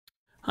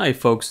Hi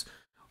folks,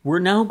 we're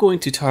now going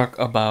to talk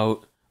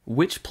about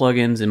which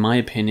plugins, in my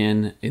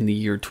opinion, in the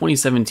year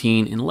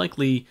 2017 and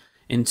likely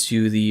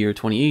into the year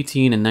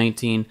 2018 and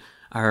 19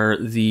 are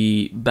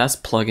the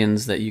best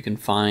plugins that you can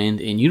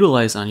find and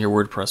utilize on your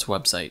WordPress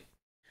website.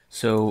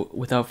 So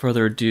without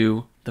further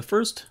ado, the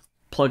first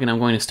plugin I'm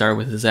going to start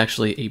with is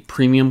actually a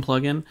premium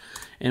plugin.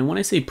 And when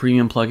I say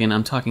premium plugin,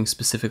 I'm talking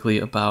specifically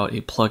about a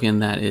plugin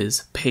that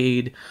is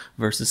paid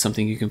versus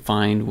something you can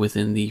find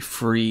within the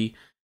free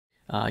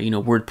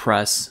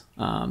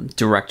WordPress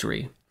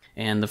directory.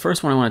 And the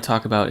first one I want to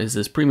talk about is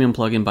this premium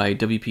plugin by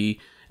WP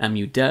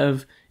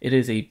Dev. It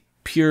is a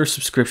pure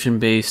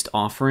subscription-based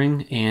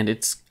offering, and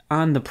it's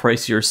on the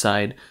pricier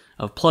side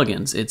of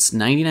plugins. It's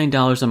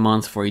 $99 a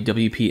month for a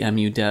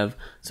WP Dev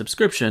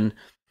subscription.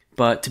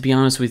 But to be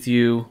honest with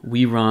you,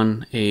 we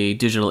run a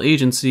digital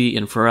agency,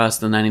 and for us,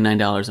 the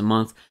 $99 a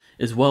month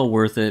is well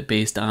worth it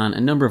based on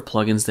a number of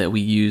plugins that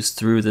we use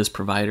through this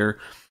provider.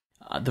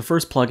 The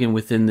first plugin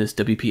within this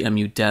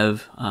WP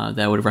Dev that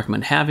I would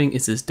recommend having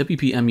is this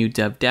WP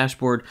Dev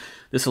dashboard.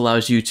 This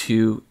allows you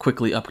to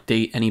quickly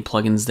update any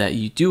plugins that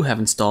you do have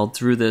installed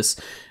through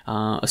this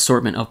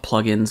assortment of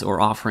plugins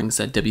or offerings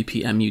that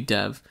WP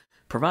Dev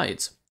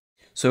provides.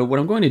 So what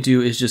I'm going to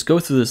do is just go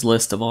through this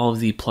list of all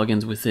of the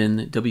plugins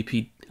within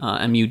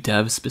WP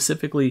Dev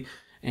specifically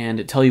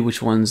and tell you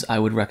which ones I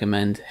would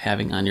recommend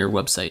having on your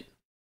website.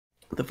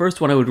 The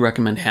first one I would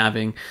recommend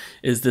having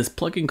is this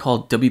plugin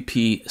called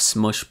WP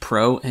Smush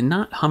Pro, and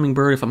not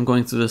Hummingbird if I'm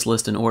going through this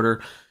list in order.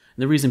 And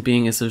the reason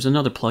being is there's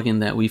another plugin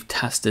that we've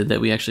tested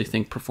that we actually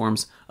think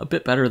performs a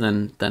bit better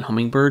than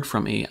Hummingbird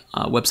from a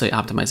website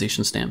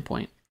optimization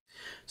standpoint.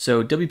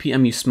 So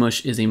WP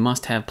Smush is a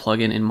must-have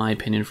plugin in my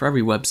opinion for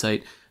every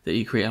website that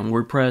you create on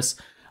WordPress.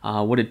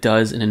 What it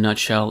does in a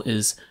nutshell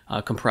is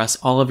compress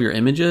all of your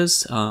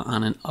images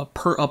on a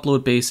per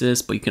upload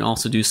basis, but you can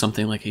also do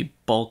something like a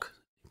bulk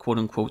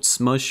quote-unquote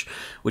smush,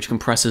 which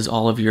compresses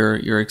all of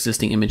your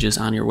existing images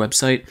on your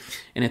website.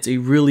 And it's a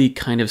really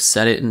kind of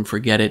set it and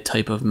forget it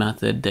type of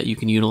method that you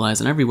can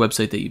utilize on every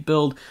website that you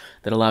build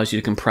that allows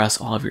you to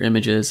compress all of your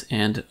images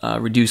and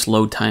reduce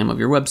load time of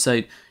your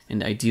website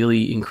and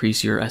ideally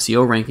increase your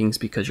SEO rankings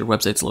because your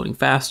website's loading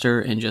faster,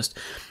 and just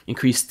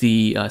increase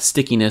the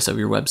stickiness of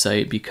your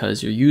website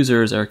because your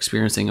users are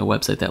experiencing a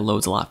website that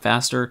loads a lot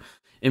faster.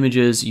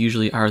 Images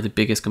usually are the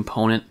biggest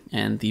component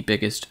and the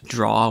biggest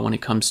draw when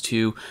it comes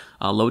to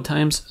load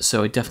times,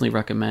 so I definitely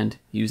recommend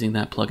using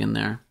that plugin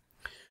there.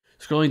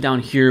 Scrolling down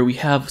here, we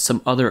have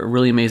some other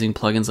really amazing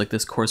plugins like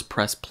this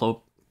CoursePress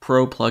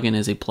Pro plugin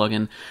is a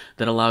plugin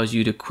that allows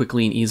you to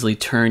quickly and easily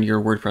turn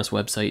your WordPress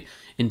website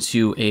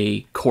into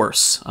a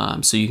course.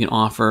 So you can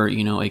offer,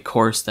 a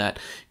course that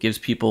gives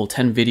people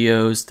 10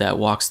 videos that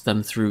walks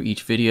them through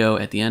each video.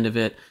 At the end of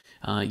it,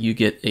 you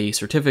get a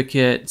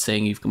certificate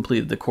saying you've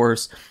completed the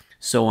course,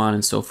 so on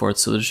and so forth.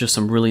 So there's just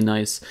some really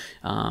nice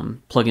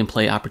plug and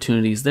play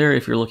opportunities there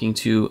if you're looking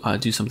to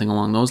do something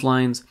along those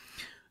lines.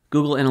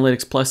 Google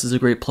Analytics Plus is a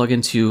great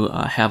plugin to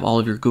have all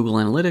of your Google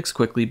Analytics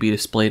quickly be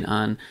displayed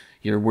on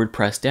your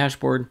WordPress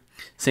dashboard.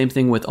 Same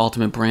thing with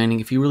Ultimate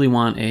Branding. If you really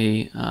want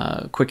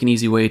a quick and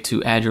easy way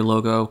to add your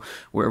logo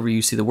wherever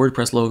you see the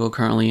WordPress logo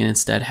currently and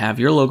instead have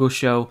your logo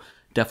show,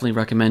 definitely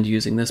recommend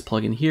using this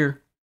plugin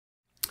here.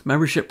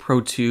 Membership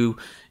Pro 2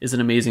 is an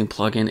amazing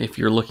plugin if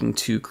you're looking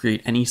to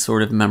create any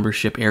sort of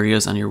membership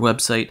areas on your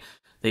website.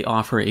 They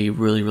offer a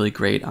really, really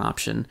great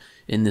option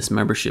in this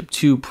Membership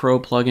 2 Pro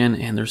plugin,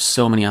 and there's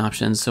so many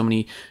options, so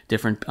many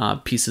different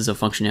pieces of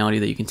functionality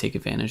that you can take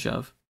advantage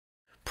of.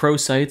 Pro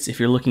Sites, if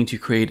you're looking to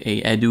create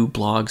a edu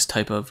blogs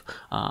type of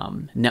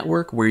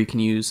network where you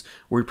can use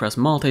WordPress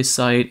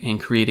multi-site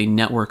and create a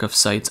network of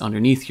sites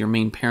underneath your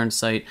main parent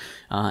site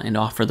and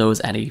offer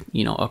those at a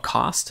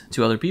cost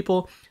to other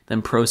people,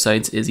 then Pro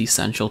Sites is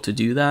essential to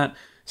do that.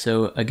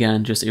 So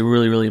again, just a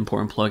really, really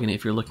important plugin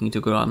if you're looking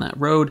to go down that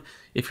road.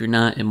 If you're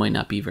not, it might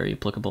not be very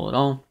applicable at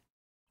all.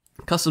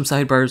 Custom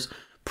Sidebars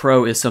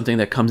Pro is something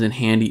that comes in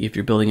handy if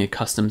you're building a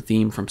custom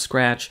theme from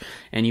scratch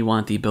and you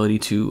want the ability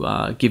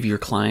to give your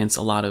clients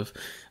a lot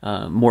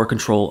more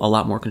control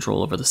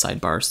over the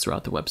sidebars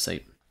throughout the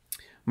website.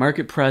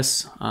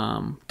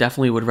 MarketPress,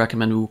 definitely would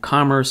recommend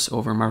WooCommerce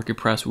over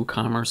MarketPress.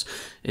 WooCommerce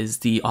is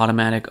the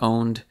automatic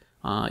owned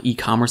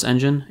e-commerce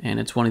engine, and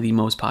it's one of the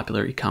most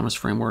popular e-commerce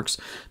frameworks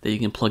that you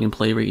can plug and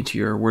play right into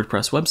your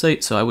WordPress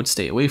website. So I would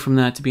stay away from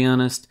that, to be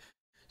honest.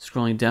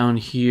 Scrolling down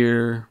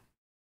here,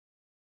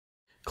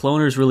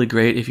 Cloner is really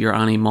great if you're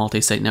on a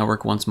multi-site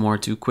network once more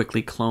to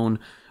quickly clone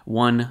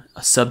one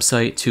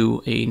subsite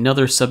to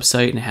another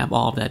subsite and have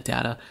all of that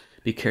data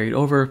be carried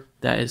over.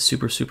 That is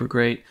super, super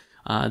great.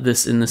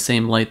 This in the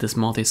same light, this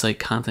multi-site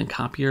content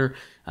copier,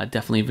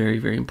 definitely very,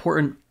 very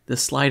important. The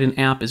slide-in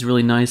app is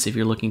really nice if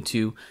you're looking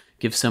to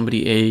give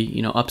somebody a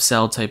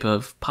upsell type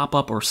of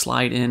pop-up or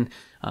slide-in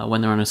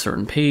when they're on a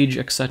certain page,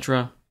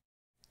 etc.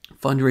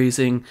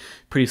 Fundraising,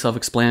 pretty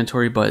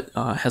self-explanatory, but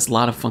has a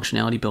lot of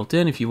functionality built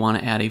in. If you want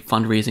to add a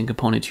fundraising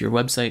component to your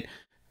website,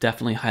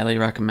 definitely highly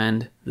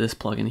recommend this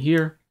plugin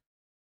here.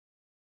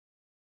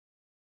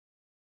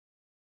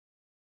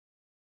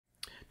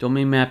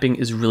 Domain mapping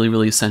is really,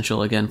 really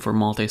essential, again, for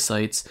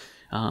multi-sites.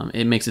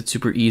 It makes it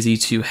super easy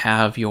to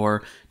have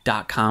your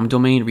 .com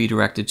domain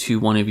redirected to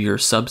one of your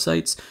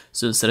subsites.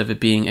 So instead of it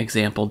being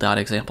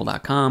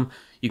example.example.com,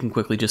 you can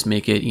quickly just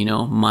make it,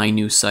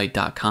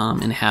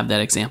 mynewsite.com and have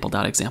that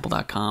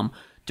example.example.com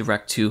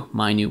direct to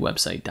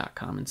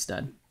mynewwebsite.com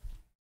instead.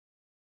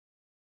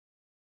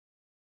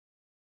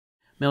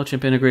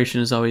 MailChimp integration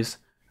is always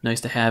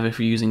nice to have if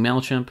you're using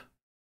MailChimp.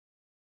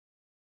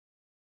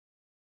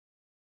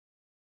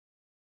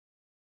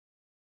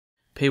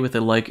 Pay with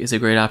a like is a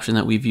great option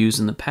that we've used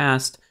in the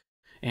past,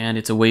 and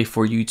it's a way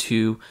for you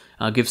to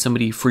give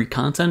somebody free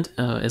content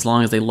as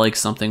long as they like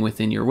something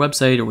within your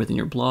website or within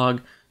your blog.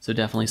 So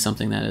definitely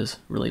something that is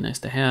really nice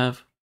to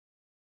have.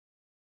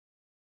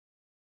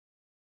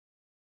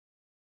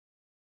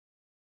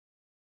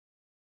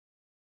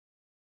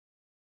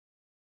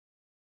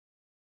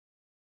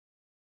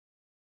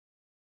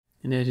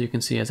 And as you can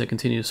see, as I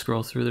continue to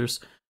scroll through, there's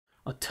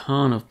a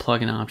ton of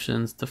plugin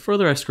options. The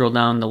further I scroll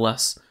down, the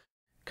less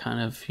kind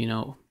of,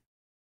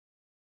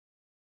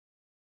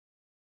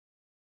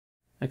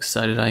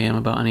 excited I am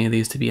about any of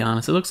these, to be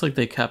honest. It looks like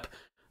they kept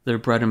their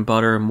bread and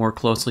butter more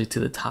closely to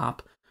the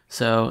top.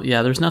 So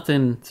yeah, there's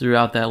nothing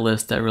throughout that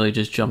list that really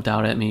just jumped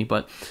out at me,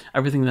 but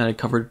everything that I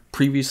covered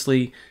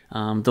previously,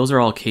 those are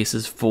all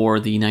cases for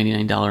the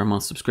 $99 a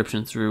month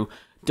subscription through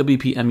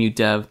WPMU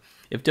Dev.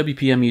 If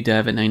WPMU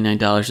Dev at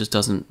 $99 just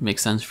doesn't make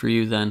sense for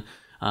you, then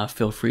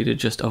feel free to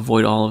just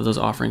avoid all of those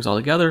offerings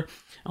altogether.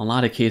 In a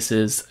lot of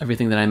cases,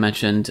 everything that I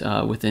mentioned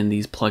within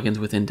these plugins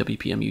within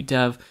WPMU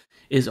Dev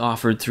is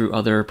offered through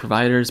other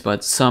providers,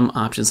 but some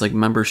options like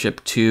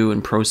Membership 2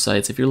 and Pro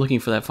Sites, if you're looking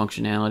for that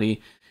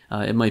functionality,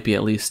 it might be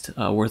at least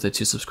worth it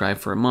to subscribe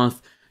for a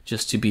month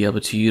just to be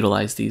able to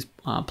utilize these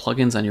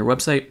plugins on your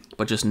website.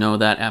 But just know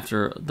that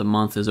after the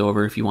month is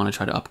over, if you want to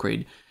try to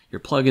upgrade your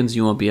plugins,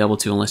 you won't be able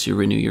to unless you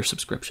renew your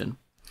subscription.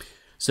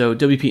 So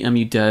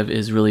WPMU Dev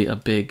is really a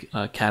big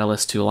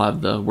catalyst to a lot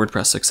of the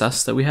WordPress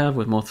success that we have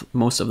with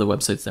most of the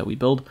websites that we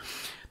build.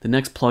 The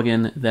next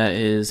plugin that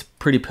is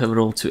pretty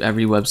pivotal to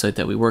every website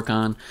that we work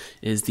on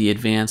is the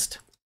advanced,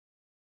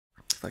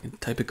 if I can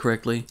type it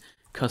correctly,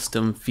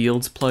 custom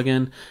fields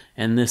plugin.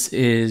 And this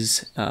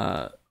is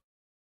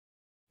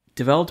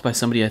developed by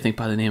somebody, I think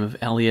by the name of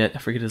Elliot, I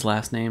forget his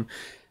last name,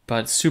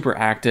 but super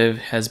active,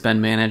 has been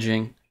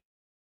managing,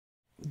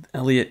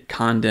 Elliot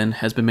Condon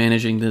has been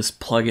managing this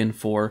plugin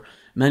for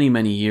many,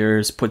 many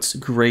years, puts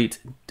great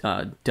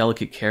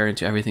delicate care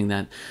into everything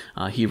that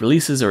he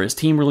releases or his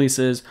team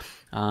releases.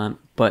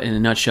 But in a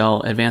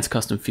nutshell, Advanced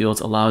Custom Fields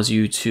allows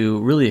you to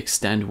really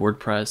extend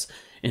WordPress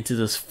into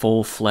this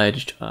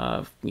full-fledged,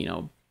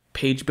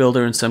 page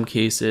builder in some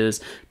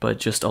cases, but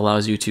just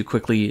allows you to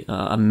quickly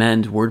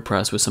amend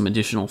WordPress with some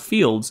additional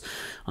fields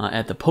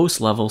at the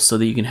post level so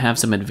that you can have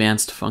some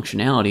advanced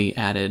functionality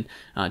added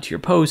to your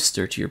posts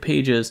or to your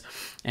pages.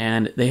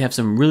 And they have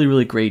some really,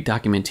 really great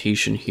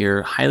documentation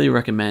here. Highly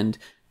recommend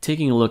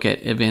taking a look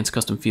at Advanced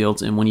Custom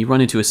Fields. And when you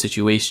run into a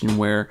situation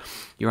where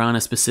you're on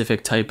a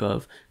specific type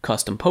of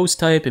custom post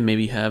type and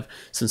maybe have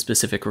some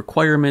specific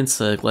requirements,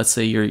 like let's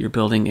say you're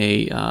building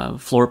a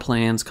floor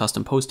plans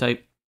custom post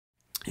type,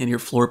 and your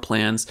floor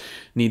plans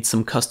need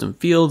some custom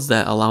fields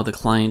that allow the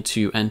client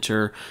to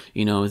enter,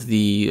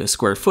 the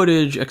square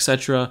footage,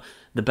 etc.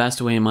 The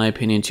best way, in my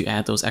opinion, to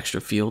add those extra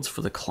fields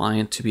for the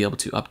client to be able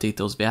to update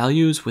those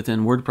values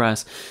within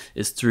WordPress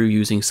is through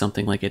using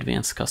something like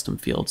Advanced Custom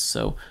Fields.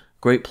 So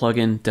great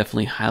plugin,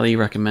 definitely highly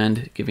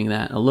recommend giving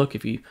that a look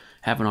if you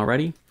haven't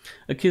already.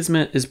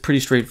 Akismet is pretty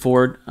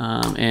straightforward,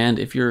 and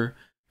if you're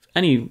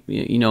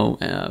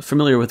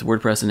familiar with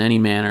WordPress in any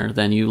manner,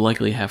 then you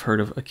likely have heard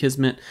of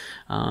Akismet.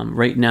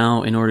 Right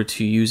now, in order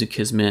to use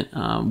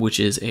Akismet, which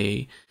is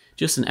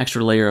just an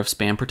extra layer of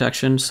spam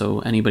protection, so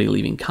anybody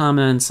leaving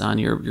comments on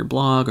your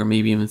blog or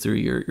maybe even through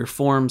your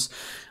forums,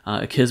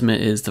 Akismet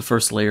is the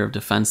first layer of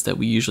defense that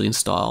we usually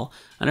install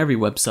on every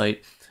website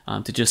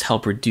to just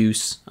help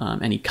reduce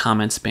any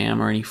comment spam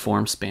or any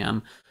form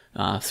spam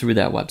through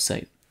that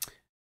website.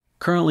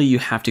 Currently, you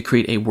have to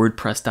create a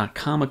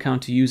WordPress.com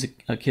account to use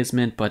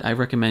Akismet, but I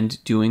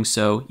recommend doing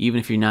so even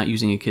if you're not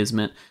using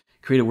Akismet.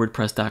 Create a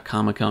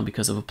WordPress.com account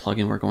because of a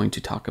plugin we're going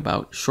to talk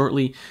about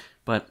shortly,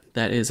 but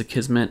that is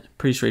Akismet,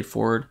 pretty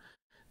straightforward.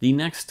 The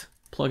next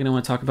plugin I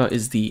want to talk about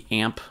is the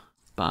AMP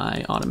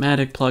by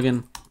Automatic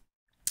plugin.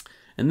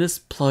 And this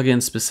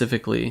plugin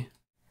specifically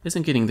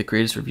isn't getting the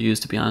greatest reviews,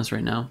 to be honest,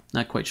 right now.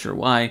 Not quite sure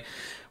why.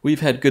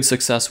 We've had good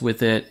success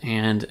with it,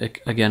 and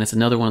again, it's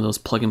another one of those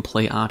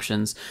plug-and-play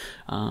options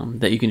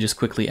that you can just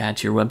quickly add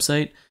to your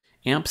website.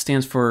 AMP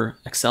stands for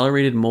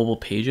Accelerated Mobile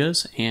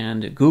Pages,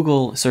 and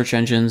Google search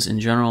engines in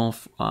general,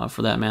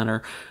 for that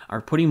matter, are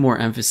putting more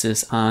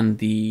emphasis on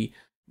the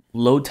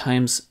load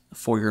times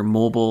for your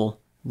mobile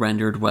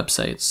rendered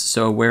websites.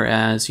 So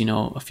whereas,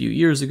 a few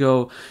years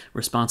ago,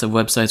 responsive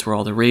websites were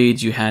all the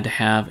rage, you had to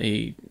have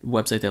a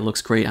website that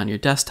looks great on your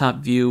desktop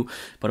view,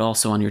 but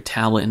also on your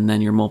tablet and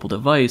then your mobile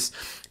device.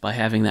 By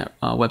having that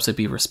website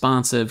be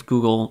responsive,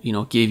 Google,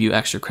 gave you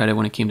extra credit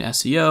when it came to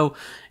SEO,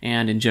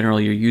 and in general,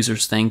 your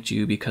users thanked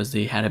you because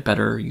they had a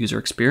better user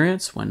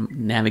experience when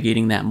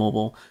navigating that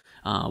mobile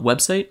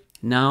website.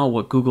 Now,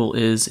 what Google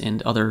is,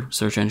 and other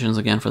search engines,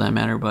 again, for that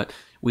matter, but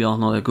we all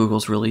know that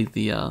Google's really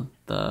the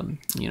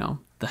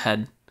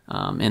head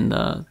and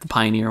the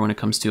pioneer when it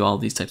comes to all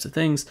these types of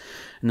things,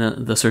 and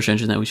the search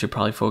engine that we should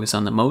probably focus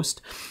on the most.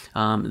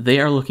 They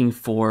are looking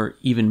for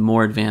even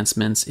more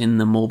advancements in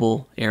the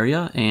mobile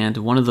area, and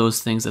one of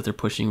those things that they're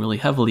pushing really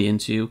heavily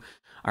into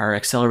are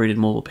accelerated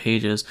mobile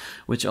pages,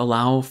 which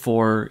allow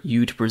for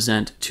you to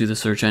present to the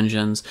search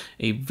engines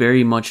a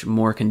very much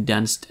more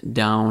condensed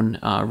down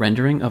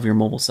rendering of your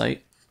mobile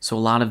site. So a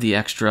lot of the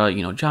extra,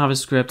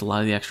 JavaScript, a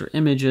lot of the extra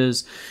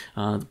images,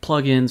 the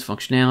plugins,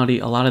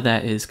 functionality, a lot of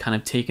that is kind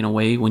of taken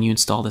away when you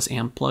install this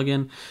AMP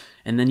plugin.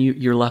 And then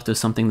you're left with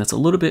something that's a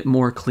little bit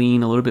more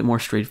clean, a little bit more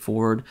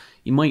straightforward.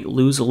 You might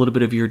lose a little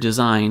bit of your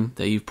design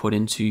that you've put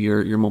into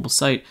your mobile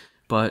site,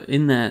 but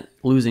in that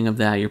losing of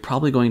that, you're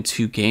probably going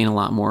to gain a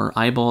lot more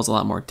eyeballs, a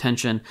lot more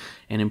attention,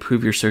 and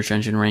improve your search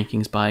engine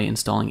rankings by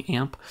installing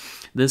AMP.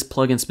 This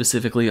plugin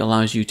specifically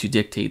allows you to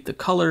dictate the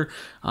color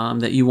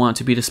that you want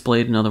to be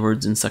displayed. In other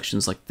words, in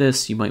sections like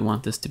this, you might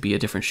want this to be a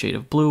different shade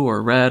of blue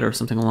or red or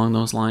something along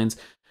those lines.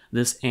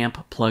 This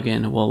AMP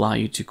plugin will allow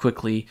you to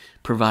quickly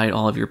provide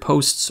all of your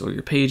posts or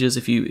your pages,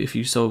 if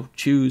you so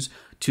choose,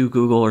 to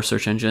Google or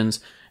search engines,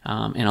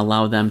 and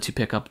allow them to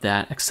pick up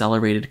that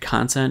accelerated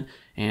content.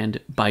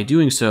 And by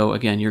doing so,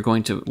 again, you're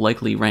going to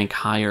likely rank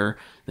higher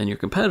than your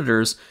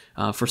competitors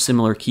for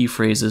similar key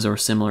phrases or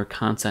similar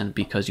content,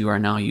 because you are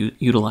now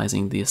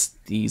utilizing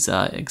these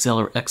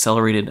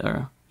accelerated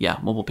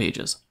mobile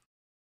pages.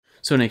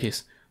 So in any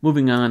case,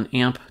 moving on,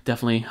 AMP,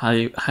 definitely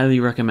highly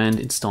recommend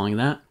installing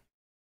that.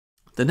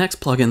 The next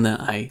plugin that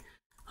I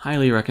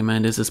highly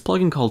recommend is this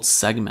plugin called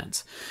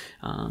Segment.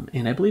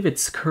 And I believe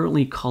it's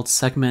currently called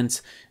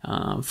Segment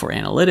for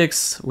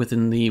analytics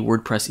within the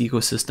WordPress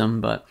ecosystem,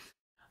 but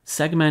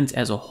Segment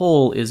as a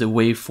whole is a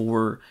way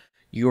for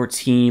your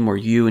team or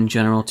you in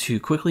general to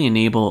quickly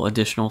enable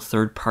additional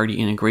third-party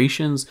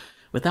integrations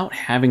without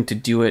having to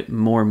do it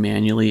more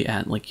manually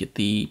at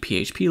the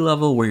PHP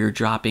level where you're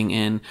dropping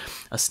in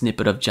a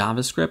snippet of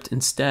JavaScript.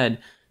 Instead,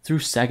 through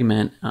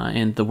Segment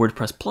and the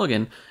WordPress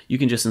plugin, you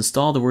can just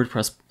install the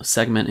WordPress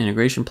Segment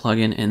integration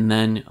plugin and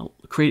then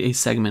create a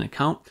Segment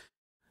account.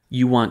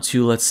 You want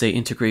to, let's say,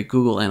 integrate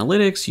Google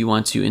Analytics, you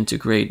want to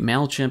integrate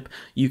MailChimp,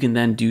 you can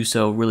then do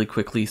so really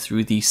quickly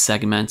through the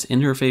Segment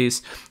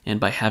interface, and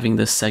by having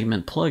this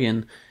Segment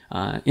plugin,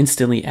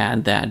 instantly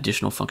add that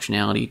additional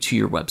functionality to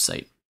your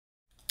website.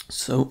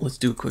 So let's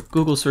do a quick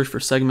Google search for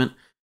Segment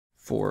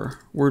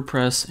for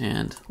WordPress,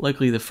 and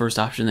likely the first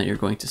option that you're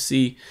going to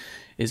see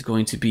is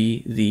going to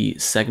be the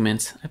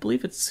Segment. I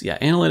believe it's,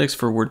 Analytics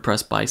for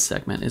WordPress by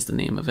Segment is the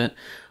name of it.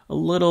 A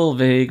little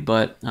vague,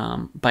 but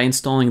by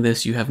installing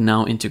this, you have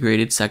now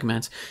integrated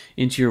Segment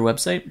into your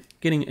website,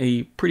 getting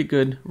a pretty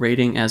good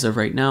rating as of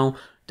right now.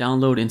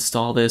 Download,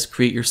 install this,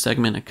 create your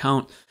Segment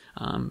account,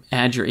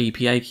 add your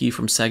API key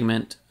from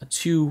Segment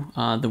to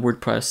the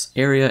WordPress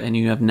area, and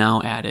you have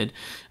now added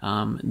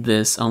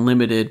this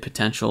unlimited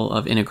potential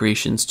of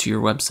integrations to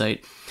your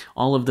website.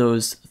 All of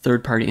those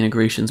third-party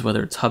integrations,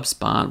 whether it's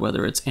HubSpot,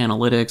 whether it's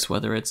Analytics,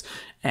 whether it's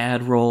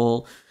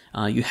AdRoll,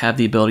 you have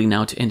the ability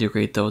now to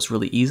integrate those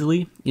really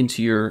easily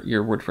into your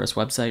WordPress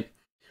website.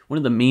 One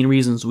of the main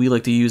reasons we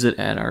like to use it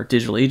at our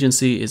digital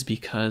agency is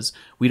because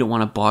we don't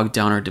want to bog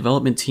down our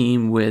development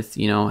team with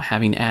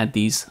having to add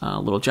these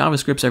little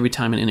JavaScripts every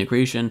time an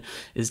integration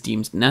is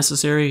deemed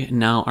necessary.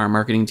 Now our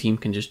marketing team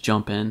can just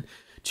jump in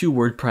to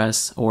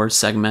WordPress or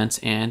Segment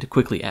and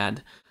quickly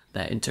add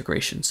that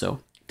integration.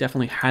 So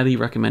definitely highly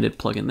recommended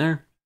plugin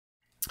there.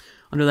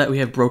 Under that, we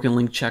have Broken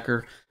Link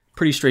Checker.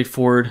 Pretty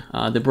straightforward.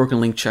 The Broken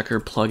Link Checker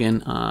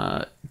plugin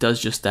does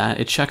just that.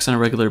 It checks on a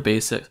regular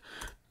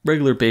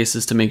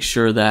basis to make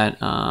sure that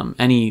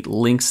any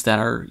links that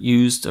are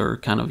used or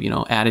kind of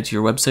added to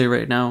your website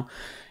right now,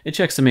 it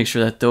checks to make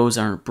sure that those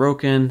aren't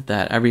broken,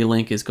 that every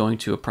link is going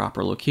to a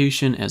proper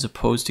location, as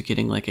opposed to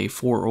getting like a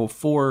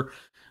 404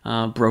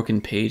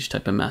 broken page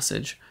type of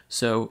message.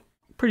 So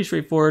pretty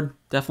straightforward.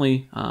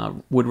 Definitely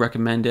would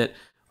recommend it.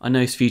 A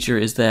nice feature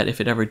is that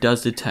if it ever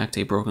does detect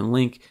a broken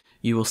link,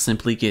 you will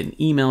simply get an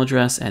email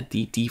address at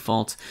the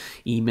default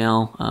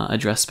email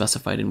address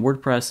specified in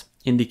WordPress,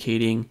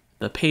 indicating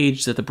the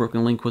page that the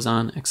broken link was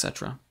on,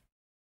 etc.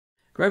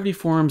 Gravity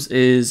Forms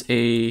is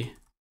a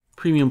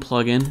premium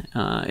plugin.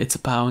 It's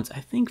about, I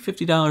think,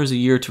 $50 a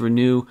year to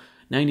renew,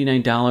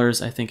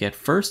 $99 I think at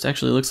first.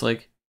 Actually, it looks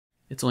like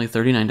it's only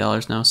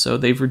 $39 now, so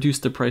they've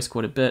reduced the price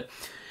quite a bit.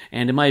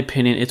 And in my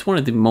opinion, it's one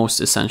of the most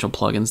essential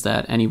plugins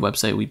that any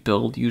website we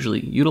build usually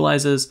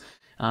utilizes.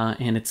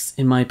 And it's,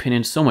 in my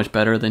opinion, so much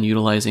better than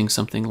utilizing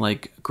something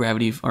like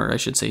Gravity, or I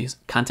should say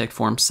Contact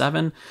Form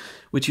 7,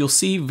 which you'll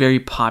see very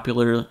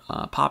popular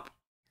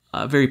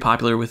very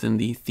popular within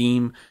the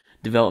theme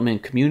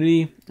development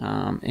community,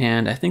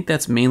 and I think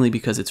that's mainly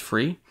because it's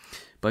free.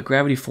 But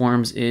Gravity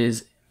Forms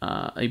is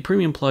a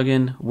premium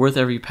plugin worth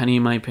every penny,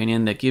 in my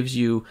opinion, that gives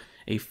you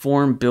a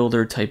form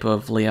builder type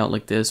of layout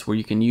like this, where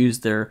you can use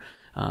their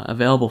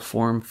available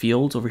form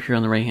fields over here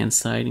on the right hand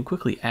side and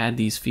quickly add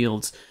these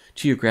fields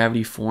to your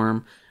Gravity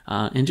form.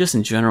 And just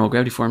in general,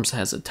 Gravity Forms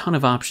has a ton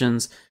of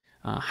options.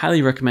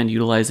 Highly recommend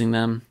utilizing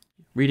them,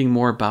 reading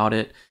more about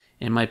it.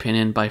 In my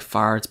opinion, by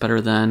far it's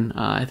better than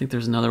I think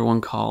there's another one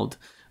called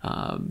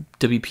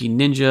WP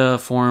Ninja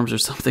Forms or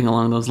something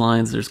along those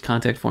lines. There's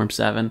Contact Form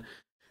 7,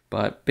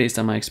 but based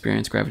on my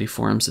experience, Gravity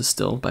Forms is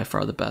still by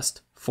far the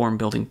best form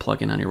building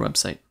plugin on your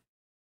website,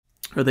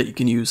 or that you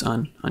can use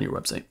on your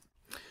website.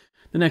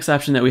 The next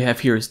option that we have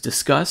here is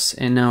Discuss,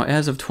 and now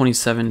as of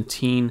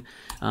 2017,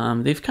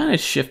 they've kind of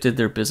shifted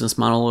their business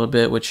model a little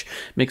bit, which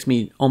makes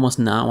me almost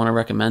not want to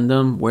recommend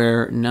them,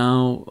 where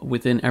now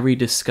within every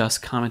Discuss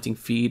commenting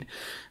feed,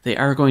 they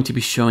are going to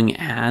be showing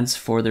ads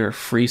for their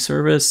free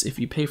service. If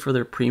you pay for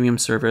their premium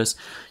service,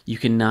 you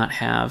cannot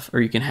have, or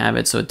you can have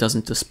it so it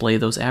doesn't display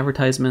those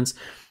advertisements.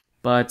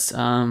 But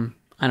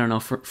I don't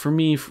know, for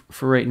me,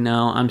 for right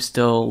now, I'm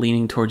still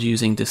leaning towards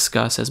using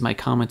Discuss as my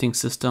commenting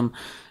system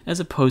as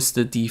opposed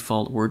to the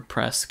default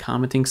WordPress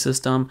commenting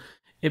system.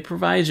 It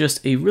provides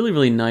just a really,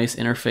 really nice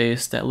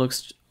interface that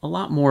looks a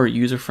lot more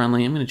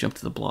user-friendly. I'm going to jump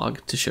to the blog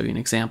to show you an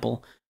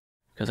example,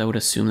 because I would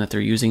assume that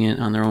they're using it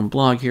on their own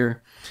blog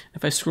here.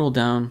 If I scroll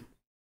down,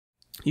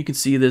 you can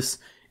see this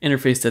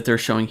interface that they're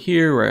showing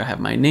here, where I have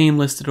my name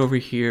listed over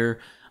here.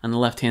 On the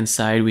left-hand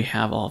side, we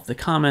have all of the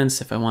comments.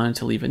 If I wanted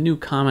to leave a new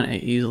comment, I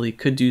easily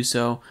could do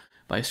so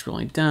by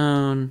scrolling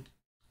down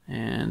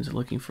and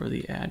looking for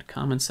the add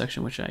comments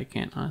section, which I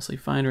can't honestly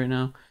find right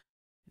now.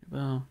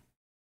 Well,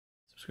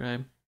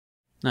 subscribe.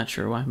 Not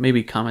sure why.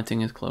 Maybe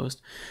commenting is closed.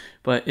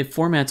 But it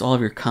formats all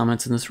of your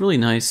comments in this really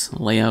nice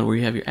layout where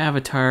you have your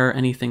avatar.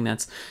 Anything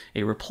that's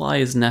a reply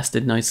is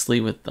nested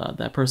nicely with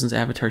that person's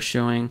avatar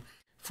showing.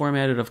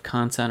 Formatted of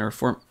content, or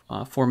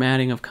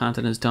formatting of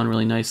content is done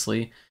really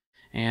nicely.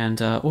 And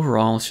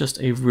overall, it's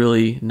just a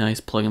really nice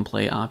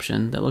plug-and-play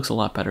option that looks a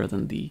lot better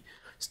than the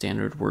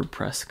standard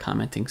WordPress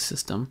commenting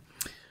system.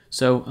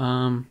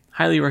 So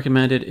highly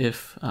recommended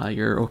if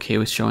you're okay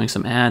with showing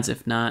some ads.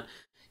 If not,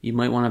 you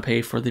might want to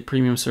pay for the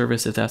premium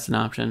service if that's an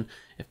option.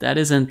 If that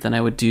isn't, then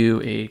I would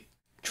do a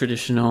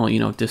traditional,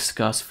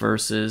 Discuss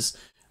versus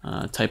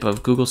type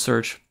of Google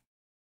search.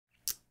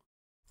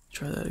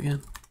 Try that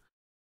again.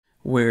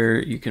 Where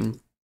you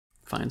can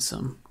find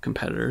some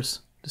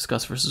competitors.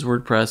 Discuss versus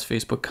WordPress.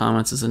 Facebook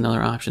comments is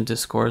another option.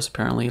 Discourse,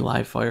 apparently.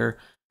 Livefire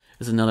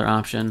is another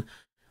option.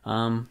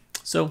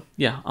 So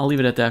yeah, I'll leave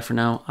it at that for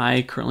now.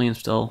 I currently am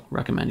still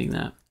recommending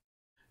that.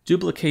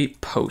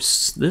 Duplicate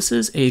posts. This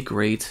is a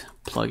great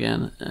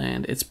plugin,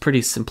 and it's pretty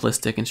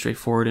simplistic and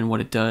straightforward in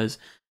what it does.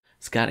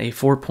 It's got a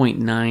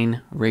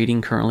 4.9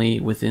 rating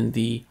currently within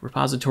the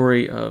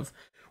repository of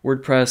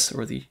WordPress,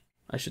 or the,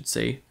 I should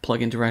say,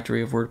 plugin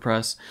directory of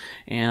WordPress.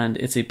 And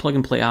it's a plug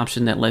and play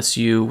option that lets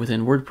you,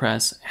 within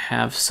WordPress,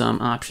 have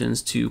some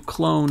options to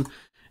clone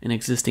an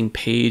existing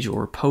page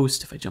or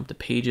post. If I jump to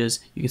pages,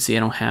 you can see I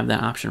don't have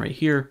that option right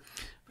here.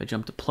 If I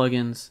jump to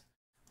plugins,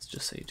 let's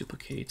just say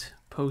duplicate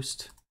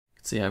post. You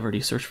can see I've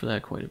already searched for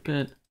that quite a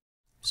bit.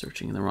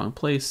 Searching in the wrong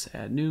place,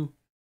 add new.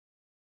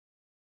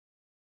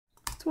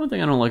 It's one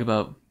thing I don't like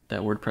about that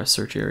WordPress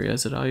search area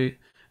is that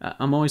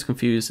I'm always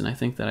confused, and I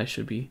think that I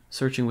should be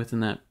searching within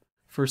that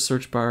first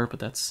search bar, but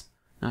that's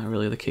not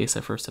really the case.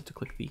 I first have to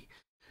click the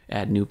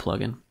add new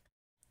plugin.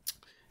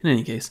 In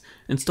any case,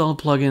 install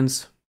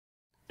plugins,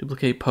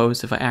 duplicate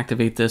post. If I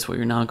activate this, what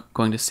you're now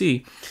going to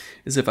see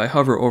is if I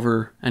hover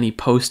over any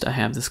post, I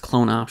have this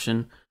clone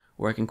option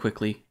where I can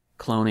quickly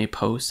clone a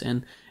post,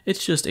 and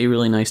it's just a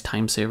really nice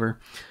time saver.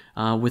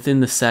 Within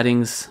the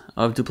settings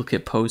of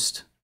duplicate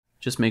post,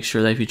 just make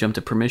sure that if you jump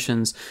to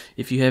permissions,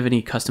 if you have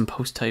any custom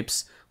post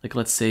types, like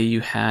let's say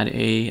you had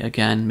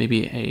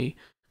maybe a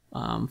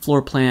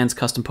floor plans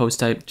custom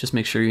post type, just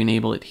make sure you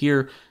enable it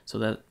here so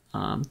that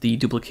the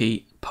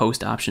duplicate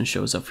post option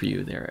shows up for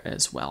you there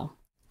as well.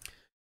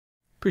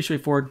 Pretty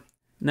straightforward.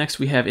 Next,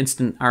 we have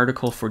Instant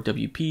Article for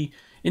WP.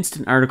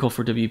 Instant Article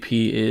for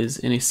WP is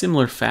in a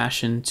similar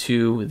fashion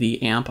to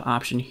the AMP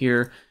option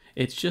here.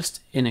 It's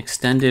just an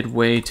extended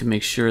way to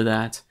make sure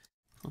that,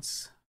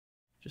 let's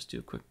just do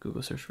a quick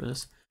Google search for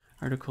this.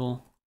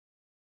 Article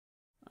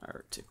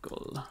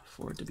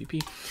for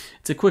WP.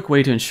 It's a quick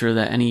way to ensure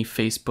that any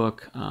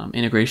Facebook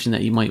integration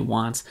that you might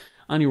want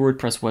on your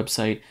WordPress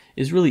website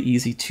is really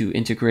easy to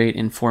integrate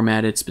and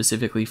format it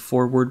specifically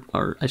for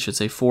for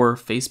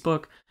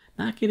Facebook.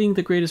 Not getting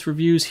the greatest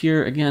reviews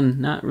here.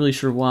 Again, not really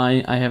sure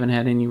why. I haven't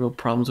had any real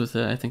problems with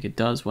it. I think it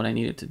does what I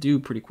need it to do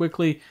pretty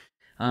quickly,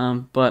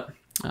 but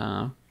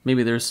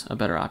maybe there's a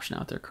better option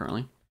out there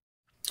currently.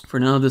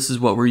 For now, this is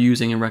what we're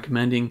using and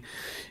recommending.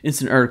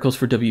 Instant Articles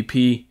for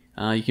WP.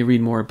 You can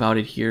read more about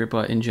it here,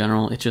 but in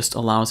general, it just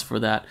allows for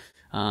that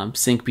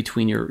sync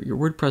between your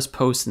WordPress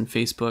posts and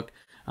Facebook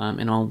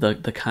and all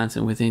the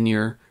content within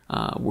your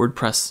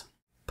WordPress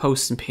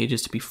posts and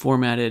pages to be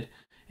formatted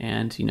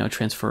and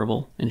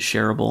transferable and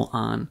shareable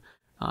on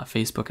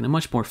Facebook in a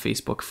much more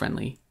Facebook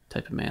friendly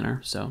type of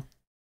manner. So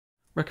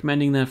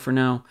recommending that for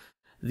now.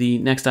 The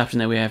next option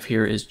that we have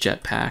here is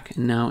Jetpack.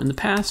 And now in the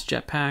past,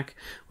 Jetpack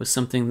was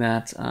something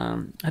that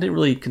I didn't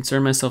really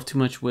concern myself too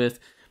much with,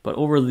 but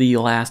over the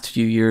last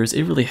few years,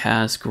 it really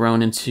has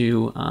grown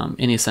into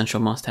an essential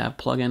must-have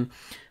plugin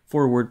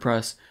for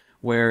WordPress,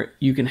 where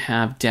you can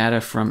have data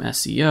from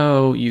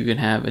SEO, you can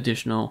have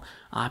additional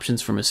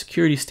options from a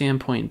security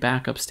standpoint,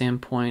 backup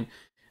standpoint,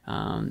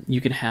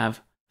 you can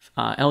have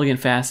elegant,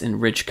 fast,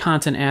 and rich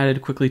content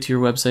added quickly to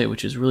your website,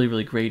 which is really,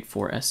 really great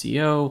for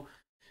SEO.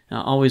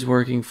 Always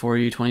working for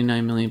you,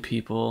 29 million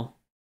people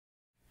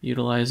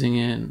utilizing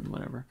it, and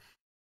whatever.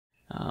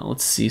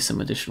 Let's see some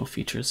additional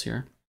features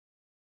here.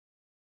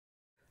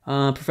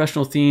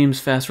 Professional themes,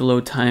 faster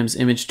load times,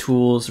 image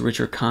tools,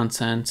 richer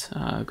content,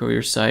 grow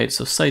your site.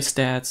 So site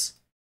stats,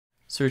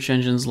 search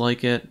engines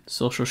like it.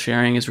 Social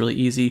sharing is really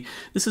easy.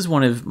 This is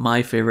one of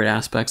my favorite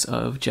aspects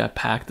of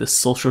Jetpack, the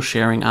social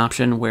sharing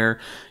option, where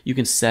you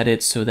can set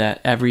it so that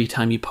every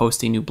time you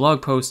post a new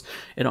blog post,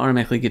 it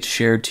automatically gets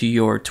shared to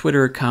your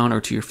Twitter account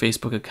or to your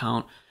Facebook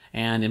account.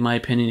 And in my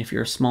opinion, if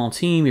you're a small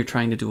team, you're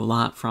trying to do a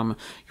lot from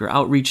your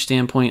outreach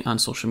standpoint on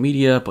social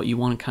media, but you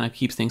want to kind of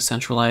keep things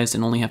centralized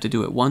and only have to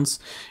do it once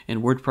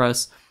in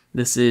WordPress,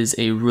 this is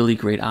a really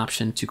great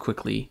option to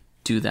quickly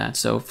do that.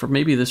 So for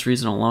maybe this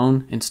reason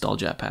alone, install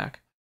Jetpack.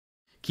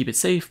 Keep it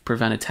safe,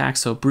 prevent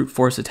attacks. So brute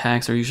force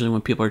attacks are usually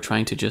when people are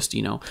trying to just,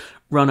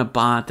 run a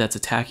bot that's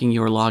attacking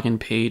your login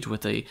page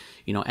with a,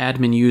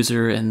 admin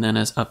user and then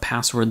a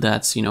password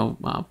that's,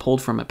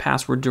 pulled from a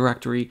password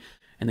directory.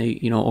 And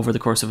they, over the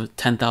course of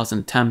 10,000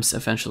 attempts,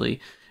 eventually,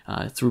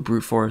 through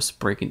brute force,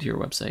 break into your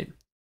website.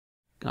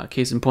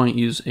 Case in point,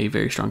 use a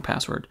very strong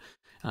password.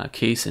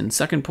 Case in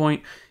second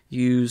point,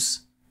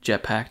 use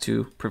Jetpack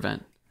to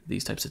prevent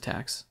these types of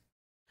attacks.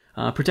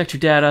 Protect your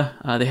data.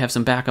 They have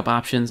some backup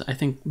options, I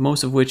think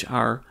most of which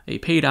are a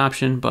paid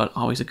option, but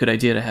always a good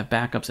idea to have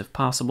backups if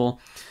possible.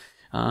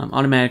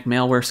 Automatic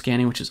malware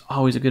scanning, which is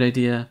always a good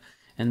idea.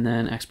 And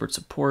then expert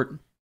support.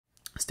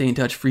 Stay in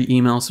touch, free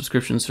email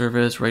subscription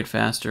service, write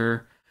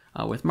faster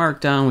with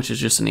Markdown, which is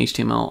just an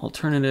HTML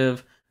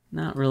alternative.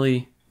 Not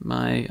really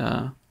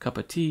my cup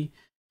of tea.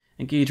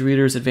 Engage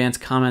readers,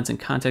 advanced comments, and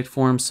contact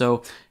forms.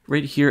 So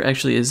right here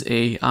actually is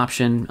a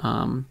option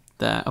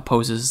that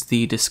opposes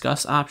the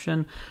discuss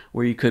option,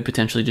 where you could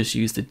potentially just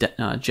use the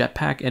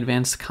Jetpack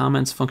advanced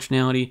comments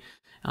functionality.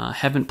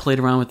 Haven't played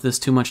around with this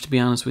too much, to be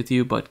honest with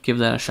you, but give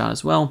that a shot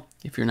as well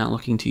if you're not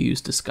looking to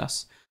use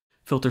discuss.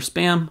 Filter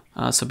spam.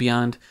 So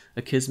beyond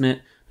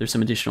Akismet, there's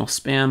some additional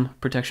spam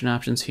protection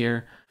options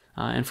here.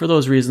 And for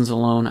those reasons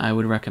alone, I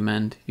would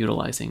recommend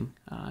utilizing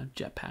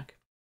Jetpack.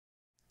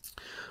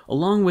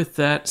 Along with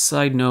that,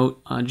 side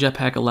note,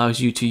 Jetpack allows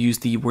you to use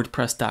the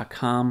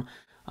WordPress.com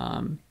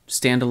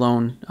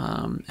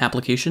standalone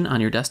application on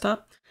your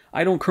desktop.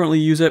 I don't currently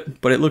use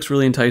it, but it looks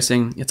really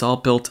enticing. It's all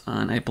built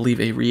on, I believe,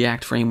 a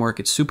React framework.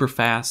 It's super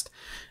fast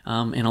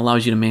and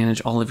allows you to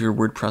manage all of your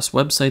WordPress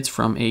websites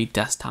from a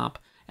desktop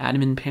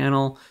admin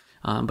panel,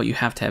 but you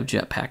have to have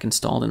Jetpack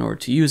installed in order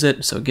to use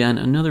it. So again,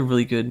 another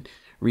really good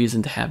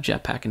reason to have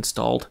Jetpack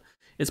installed.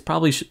 It's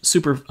probably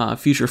super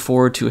feature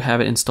forward to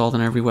have it installed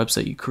on every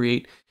website you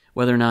create,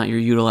 whether or not you're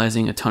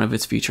utilizing a ton of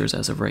its features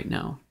as of right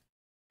now.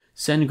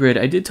 SendGrid,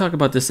 I did talk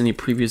about this in a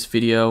previous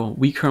video.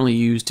 We currently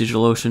use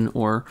DigitalOcean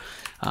or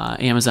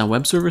Amazon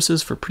Web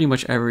Services for pretty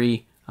much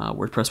every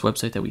WordPress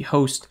website that we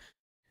host.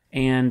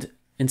 And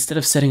instead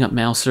of setting up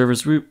mail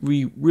servers,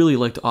 we really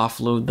like to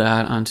offload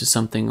that onto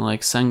something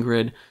like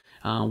SendGrid,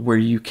 where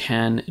you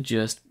can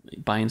just,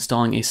 by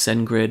installing a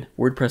SendGrid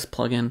WordPress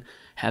plugin,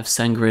 have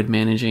SendGrid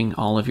managing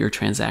all of your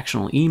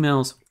transactional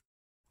emails.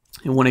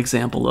 And one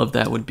example of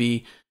that would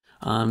be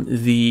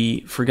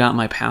the forgot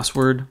my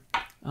password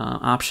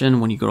option.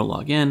 When you go to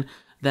log in,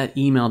 that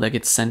email that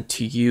gets sent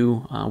to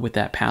you with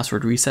that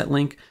password reset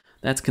link,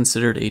 that's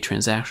considered a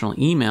transactional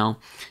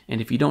email.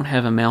 And if you don't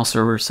have a mail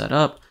server set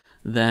up,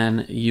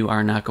 then you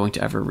are not going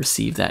to ever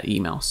receive that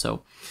email.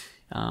 So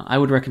I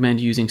would recommend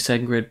using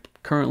SendGrid.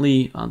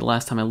 Currently, the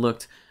last time I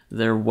looked,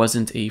 there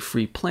wasn't a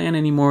free plan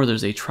anymore.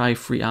 There's a try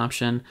free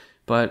option,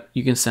 but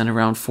you can send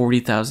around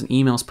 40,000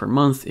 emails per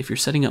month. If you're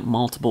setting up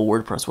multiple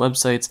WordPress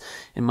websites,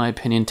 in my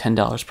opinion,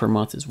 $10 per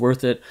month is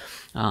worth it.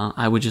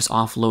 I would just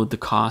offload the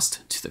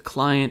cost to the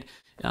client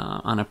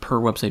on a per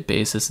website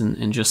basis,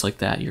 and just like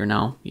that, you're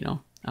now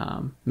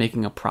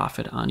making a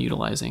profit on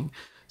utilizing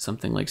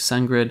something like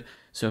SendGrid.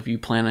 So if you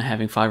plan on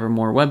having 5 or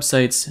more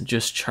websites,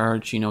 just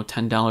charge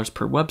 $10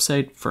 per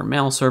website for a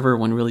mail server,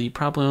 when really you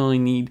probably only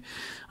need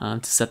to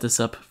set this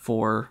up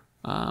for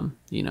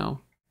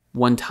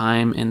one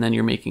time, and then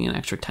you're making an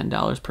extra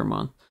 $10 per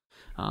month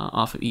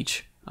off of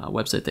each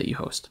website that you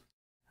host.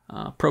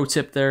 Pro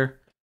tip there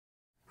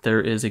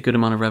is a good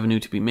amount of revenue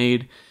to be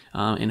made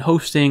in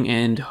hosting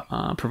and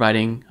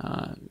providing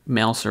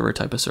mail server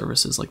type of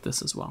services like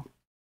this as well.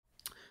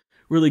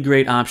 Really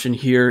great option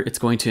here. It's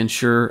going to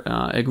ensure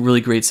a really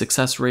great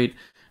success rate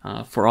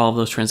for all of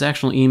those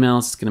transactional emails.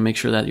 It's going to make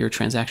sure that your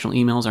transactional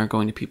emails aren't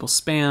going to people's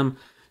spam.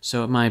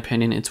 So in my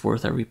opinion, it's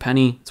worth every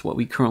penny. It's what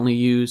we currently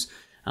use.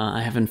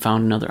 I haven't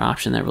found another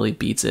option that really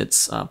beats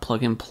its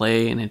plug and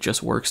play and it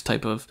just works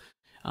type of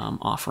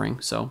offering.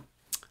 So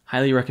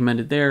highly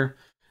recommended there.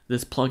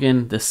 This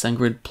plugin, this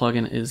SendGrid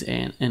plugin, is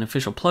an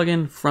official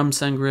plugin from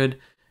SendGrid.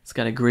 It's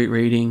got a great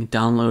rating.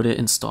 Download it,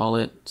 install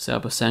it, set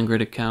up a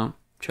SendGrid account,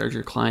 charge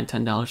your client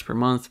 $10 per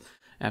month.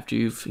 After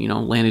you've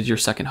landed your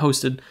second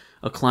hosted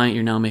a client,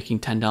 you're now making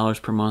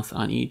 $10 per month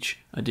on each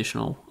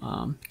additional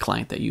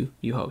client that you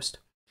host.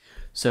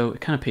 So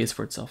it kind of pays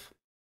for itself.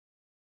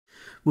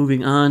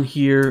 Moving on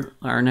here,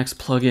 our next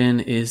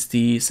plugin is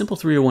the Simple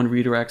 301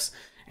 Redirects,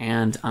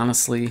 and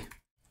honestly,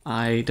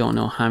 I don't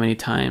know how many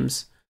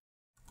times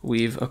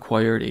we've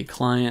acquired a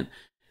client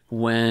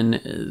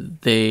when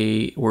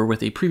they were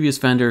with a previous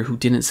vendor who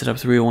didn't set up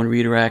 301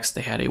 redirects.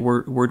 They had a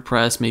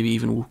WordPress, maybe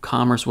even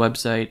WooCommerce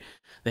website.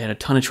 They had a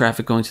ton of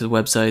traffic going to the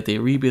website. They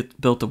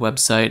rebuilt the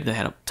website. They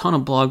had a ton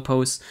of blog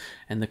posts,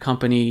 and the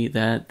company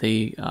that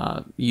they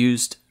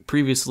used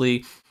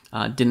previously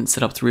didn't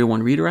set up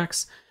 301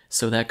 redirects.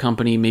 So that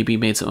company maybe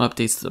made some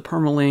updates to the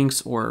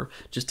permalinks or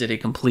just did a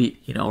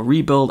complete,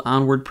 rebuild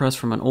on WordPress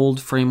from an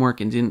old framework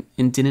and didn't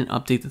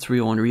update the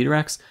 301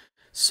 redirects.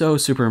 So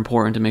super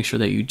important to make sure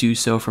that you do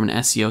so from an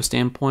SEO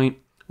standpoint.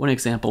 One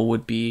example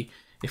would be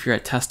if you're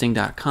at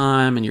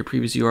testing.com and your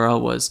previous URL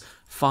was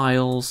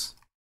files,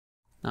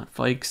 not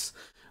fikes,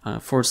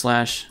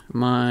 /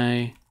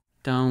 my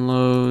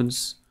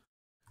downloads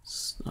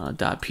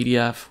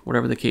 .pdf,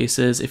 whatever the case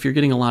is. If you're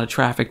getting a lot of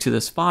traffic to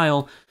this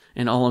file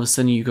and all of a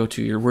sudden you go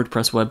to your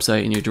WordPress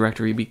website and your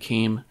directory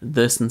became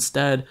this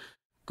instead,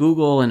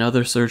 Google and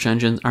other search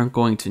engines aren't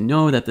going to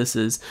know that this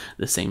is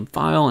the same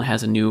file and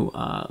has a new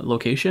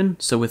location.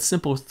 So with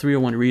simple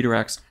 301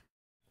 redirects,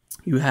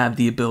 you have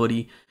the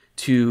ability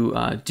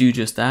to do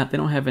just that. They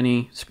don't have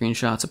any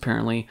screenshots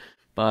apparently,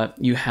 but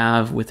you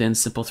have within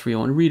simple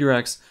 301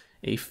 redirects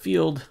a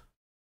field.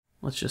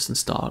 Let's just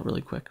install it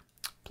really quick.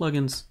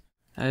 Plugins,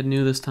 add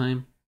new this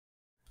time,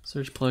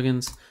 search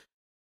plugins.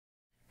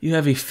 You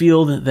have a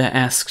field that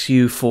asks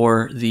you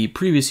for the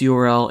previous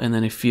URL and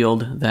then a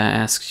field that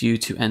asks you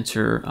to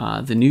enter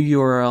the new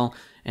URL.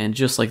 And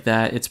just like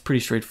that, it's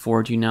pretty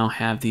straightforward. You now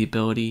have the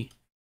ability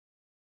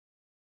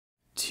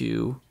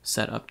to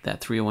set up that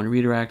 301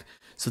 redirect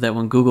so that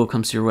when Google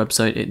comes to your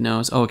website, it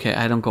knows, oh, okay,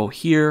 I don't go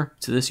here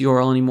to this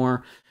URL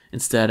anymore.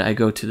 Instead, I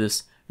go to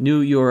this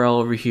new URL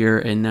over here,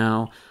 and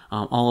now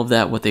all of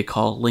that, what they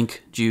call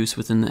link juice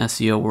within the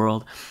SEO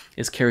world,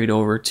 is carried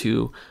over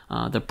to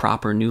the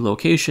proper new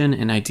location,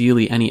 and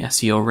ideally any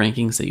SEO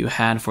rankings that you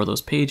had for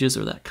those pages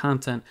or that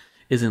content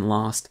isn't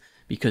lost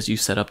because you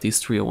set up these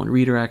 301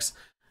 redirects.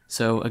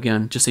 So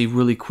again, just a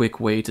really quick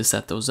way to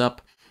set those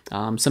up.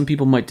 Some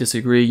people might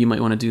disagree. You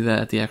might want to do that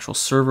at the actual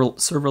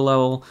server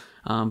level,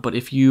 but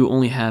if you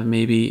only have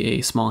maybe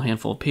a small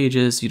handful of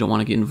pages, you don't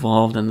want to get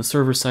involved on the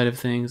server side of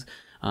things,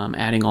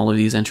 adding all of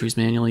these entries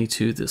manually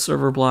to the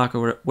server block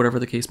or whatever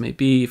the case may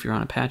be. If you're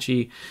on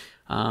Apache,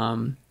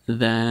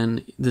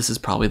 then this is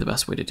probably the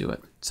best way to do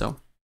it. So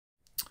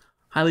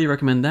highly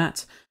recommend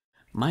that.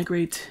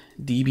 Migrate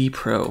DB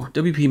Pro,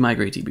 WP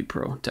Migrate DB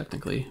Pro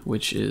technically,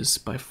 which is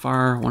by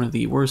far one of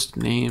the worst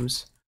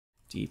names,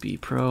 DB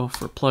Pro,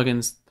 for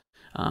plugins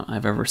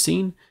I've ever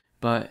seen.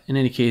 But in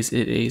any case,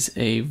 it is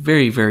a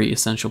very, very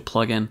essential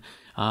plugin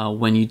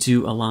when you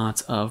do a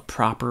lot of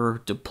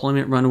proper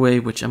deployment runway,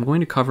 which I'm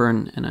going to cover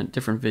in a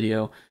different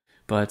video.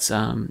 But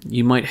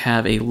you might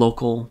have a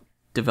local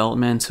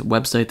development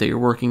website that you're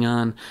working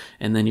on,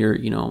 and then you're,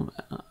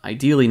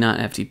 ideally not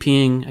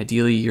FTPing,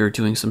 ideally you're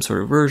doing some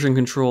sort of version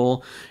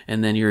control,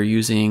 and then you're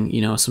using,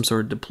 some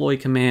sort of deploy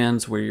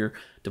commands where you're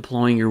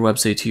deploying your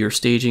website to your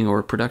staging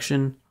or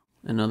production.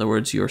 In other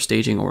words, your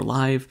staging or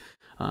live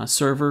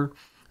server.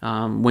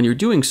 When you're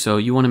doing so,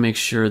 you want to make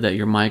sure that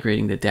you're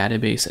migrating the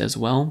database as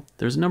well.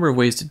 There's a number of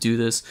ways to do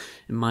this.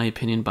 In my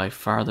opinion, by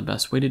far the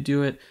best way to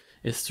do it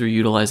is through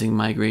utilizing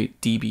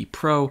Migrate DB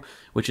Pro,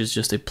 which is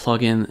just a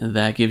plugin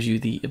that gives you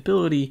the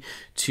ability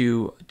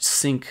to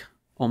sync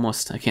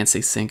almost, I can't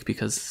say sync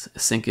because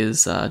sync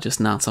is just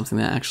not something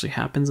that actually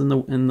happens in the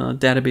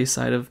database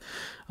side of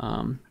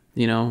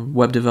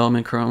web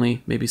development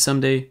currently, maybe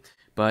someday.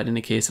 But in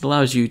any case, it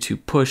allows you to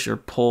push or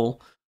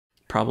pull,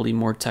 probably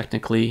more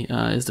technically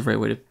is the right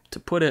way to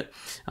put it,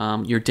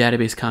 your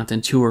database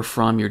content to or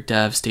from your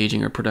dev,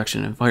 staging, or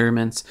production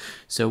environments.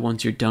 So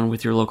once you're done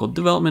with your local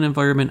development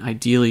environment,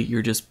 ideally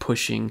you're just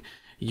pushing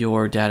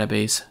your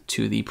database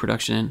to the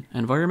production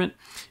environment.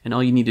 And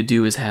all you need to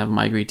do is have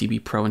Migrate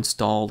DB Pro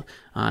installed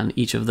on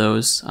each of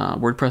those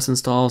WordPress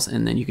installs,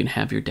 and then you can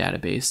have your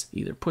database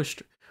either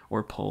pushed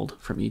or pulled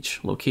from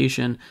each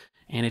location.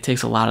 And it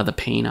takes a lot of the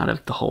pain out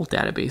of the whole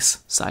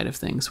database side of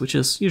things, which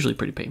is usually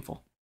pretty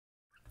painful.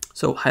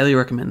 So highly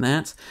recommend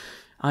that.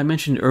 I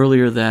mentioned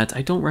earlier that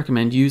I don't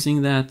recommend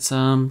using that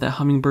that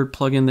Hummingbird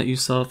plugin that you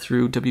saw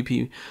through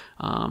WP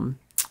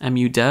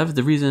MU Dev.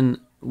 The reason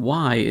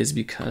why is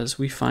because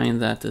we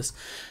find that this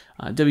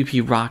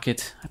WP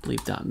Rocket, I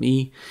believe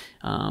 .me,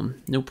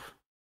 nope,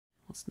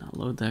 let's not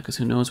load that because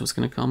who knows what's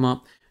going to come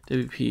up.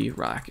 WP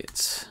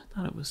Rocket, I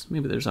thought it was,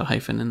 maybe there's a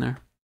hyphen in there.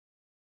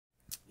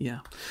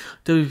 Yeah,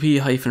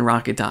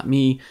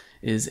 wp-rocket.me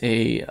is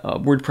a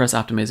WordPress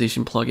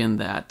optimization plugin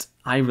that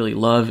I really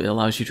love. It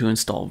allows you to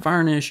install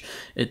varnish.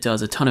 It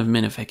does a ton of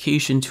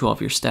minification to all of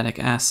your static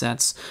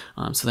assets.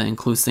 So that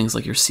includes things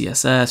like your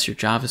CSS, your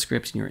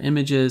JavaScript, and your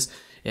images.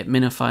 It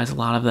minifies a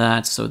lot of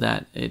that so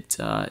that it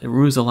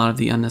removes a lot of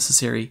the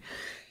unnecessary,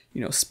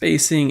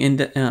 spacing,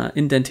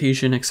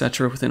 indentation,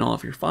 etc. within all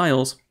of your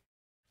files,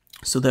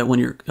 so that when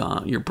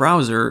your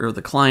browser or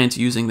the client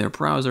using their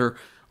browser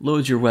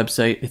loads your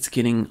website, it's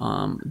getting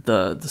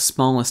the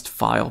smallest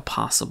file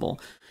possible.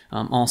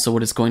 Also,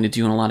 what it's going to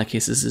do in a lot of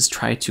cases is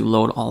try to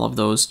load all of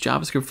those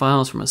JavaScript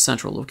files from a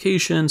central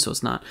location, so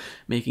it's not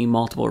making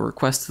multiple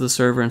requests to the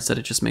server. Instead,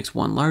 it just makes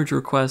one large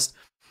request.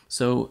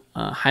 So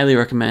highly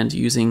recommend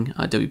using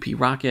WP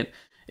Rocket.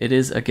 It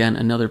is, again,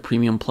 another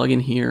premium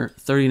plugin here,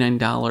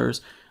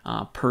 $39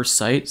 per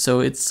site. So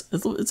it's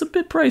a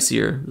bit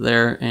pricier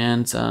there.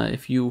 And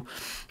if you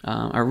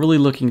are really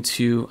looking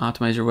to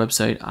optimize your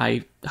website,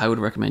 I would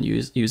recommend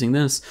using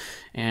this.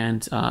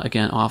 And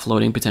again,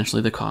 offloading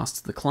potentially the cost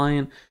to the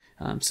client.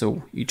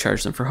 So you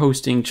charge them for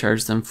hosting,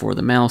 charge them for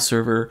the mail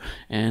server,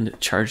 and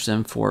charge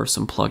them for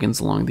some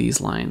plugins along these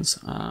lines.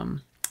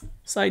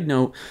 Side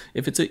note,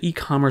 if it's an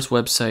e-commerce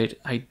website,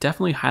 I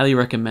definitely highly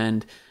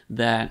recommend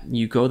that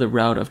you go the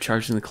route of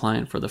charging the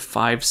client for the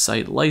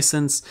 5-site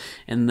license,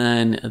 and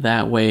then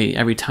that way,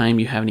 every time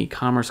you have an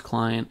e-commerce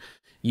client,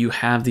 you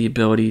have the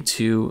ability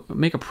to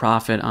make a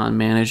profit on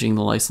managing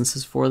the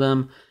licenses for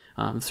them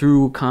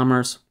through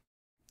commerce.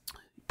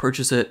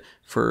 Purchase it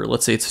for,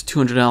 let's say it's a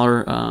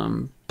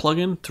 $200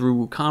 plugin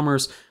through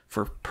commerce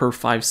per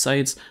 5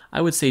 sites.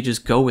 I would say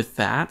just go with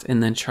that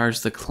and then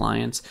charge the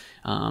client,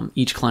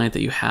 each client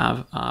that you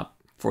have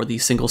for the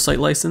single site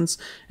license.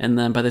 And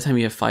then by the time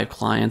you have 5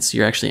 clients,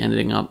 you're actually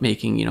ending up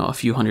making, a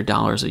few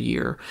 $100s a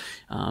year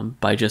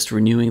by just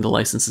renewing the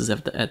licenses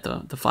at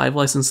the 5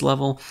 license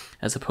level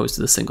as opposed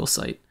to the single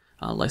site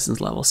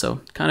license level.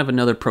 So kind of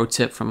another pro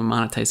tip from a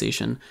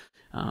monetization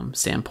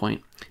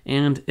standpoint.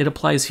 And it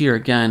applies here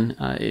again.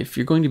 If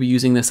you're going to be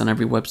using this on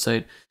every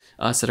website,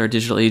 us at our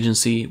digital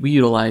agency, we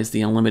utilize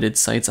the unlimited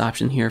sites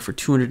option here for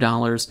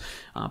 $200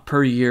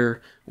 per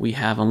year. We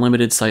have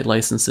unlimited site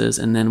licenses,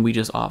 and then we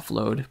just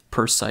offload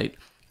per site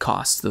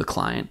costs to the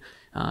client.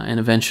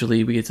 And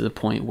eventually we get to the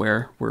point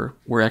where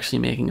we're actually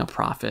making a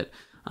profit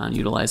on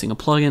utilizing a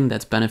plugin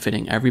that's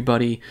benefiting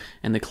everybody.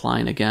 And the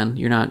client, again,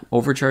 you're not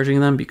overcharging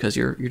them because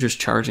you're just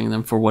charging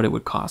them for what it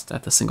would cost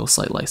at the single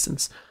site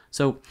license.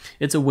 So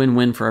it's a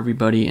win-win for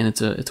everybody, and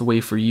it's a way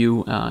for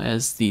you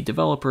as the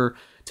developer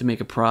to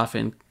make a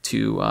profit,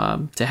 to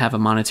have a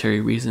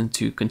monetary reason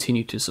to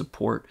continue to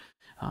support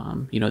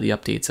the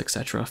updates,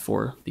 etc.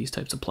 for these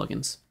types of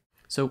plugins.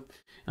 So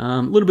a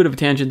little bit of a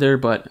tangent there,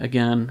 but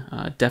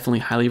again, definitely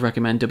highly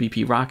recommend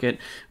WP Rocket.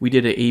 We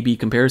did an A/B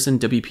comparison.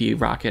 WP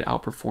Rocket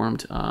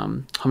outperformed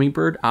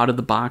Hummingbird out of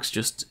the box,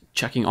 just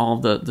checking all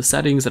of the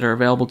settings that are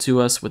available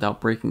to us without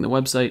breaking the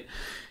website,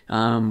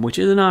 which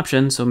is an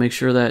option. So make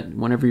sure that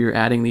whenever you're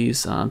adding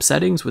these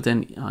settings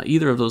within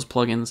either of those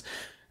plugins,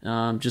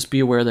 just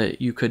be aware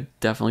that you could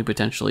definitely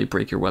potentially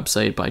break your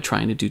website by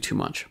trying to do too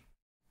much.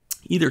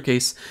 Either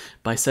case,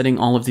 by setting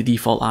all of the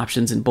default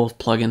options in both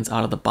plugins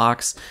out of the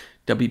box,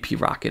 WP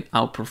Rocket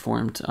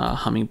outperformed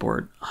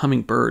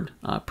Hummingbird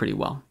pretty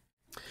well.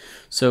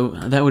 So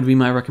that would be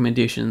my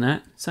recommendation in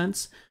that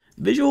sense.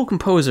 Visual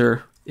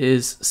Composer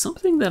is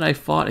something that I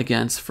fought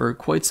against for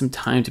quite some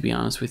time, to be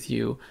honest with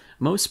you.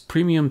 Most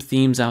premium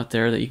themes out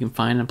there that you can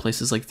find in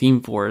places like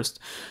ThemeForest,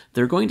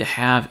 they're going to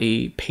have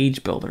a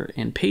page builder,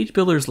 and page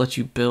builders let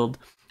you build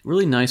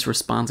really nice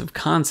responsive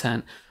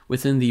content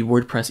within the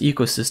WordPress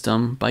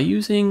ecosystem by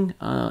using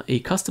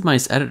a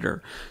customized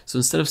editor. So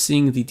instead of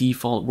seeing the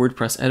default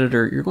WordPress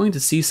editor, you're going to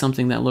see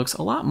something that looks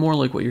a lot more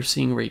like what you're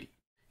seeing right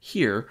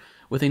here,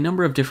 with a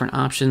number of different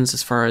options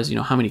as far as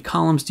how many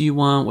columns do you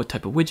want, what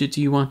type of widget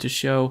do you want to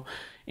show.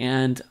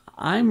 And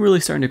I'm really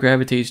starting to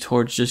gravitate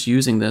towards just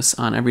using this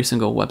on every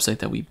single website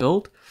that we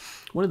build.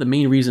 One of the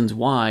main reasons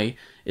why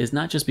is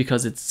not just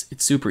because it's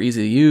super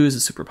easy to use,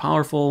 it's super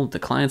powerful, the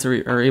clients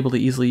are able to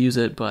easily use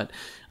it, but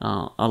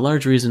a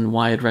large reason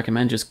why I'd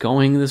recommend just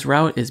going this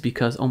route is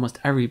because almost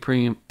every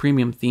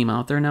premium theme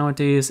out there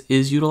nowadays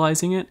is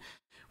utilizing it,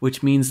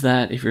 which means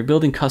that if you're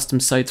building custom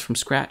sites from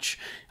scratch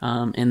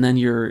and then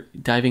you're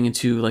diving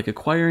into like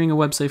acquiring a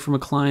website from a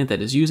client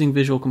that is using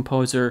Visual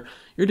Composer,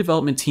 your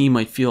development team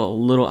might feel a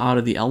little out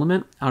of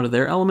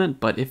their element.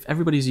 But if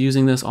everybody's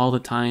using this all the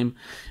time,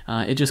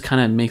 it just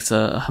kind of makes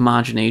a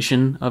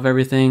homogenation of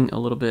everything a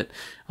little bit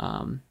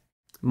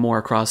more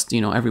across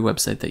every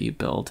website that you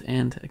build.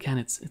 And again,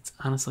 it's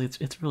honestly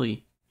it's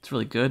really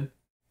good.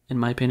 In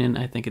my opinion,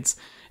 I think it's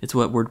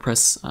what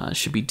WordPress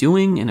should be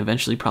doing, and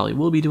eventually probably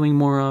will be doing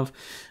more of,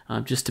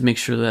 just to make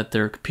sure that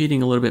they're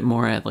competing a little bit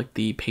more at like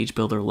the page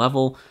builder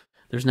level.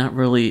 There's not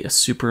really a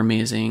super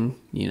amazing,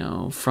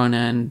 front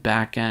end,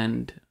 back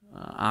end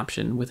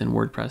option within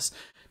WordPress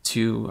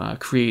to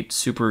create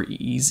super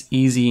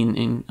easy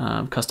and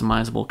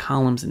customizable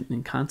columns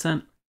and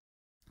content.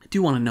 I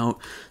do want to note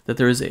that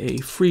there is a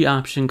free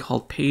option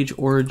called Page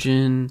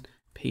Origin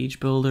page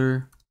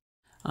builder.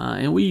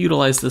 And we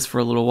utilized this for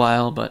a little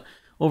while, but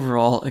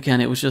overall,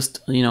 again, it was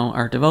just,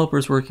 our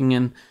developers working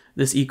in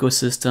this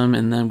ecosystem,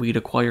 and then we'd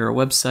acquire a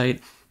website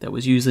that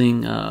was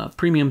using a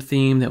premium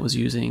theme, that was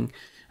using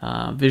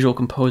Visual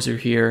Composer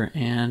here,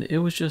 and it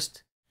was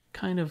just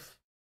kind of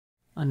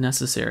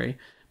unnecessary.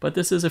 But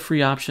this is a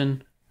free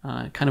option,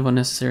 kind of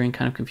unnecessary and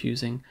kind of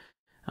confusing.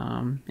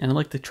 And I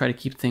like to try to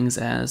keep things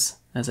as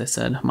I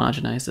said,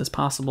 homogenized as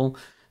possible.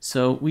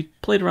 So we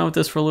played around with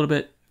this for a little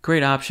bit.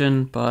 Great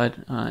option, but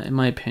in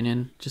my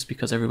opinion, just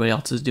because everybody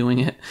else is doing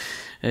it,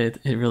 it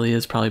really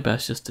is probably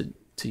best just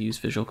to use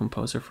Visual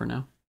Composer for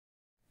now.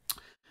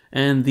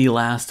 And the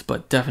last,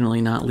 but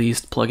definitely not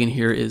least, plugin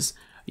here is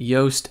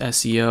Yoast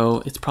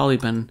SEO. It's probably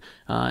been,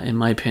 in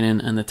my opinion,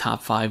 in the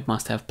top 5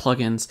 must-have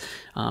plugins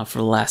for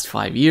the last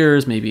 5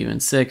 years, maybe even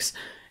 6.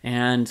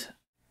 And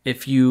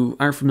if you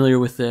aren't familiar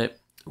with it,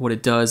 what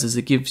it does is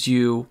it gives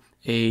you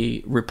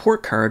a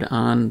report card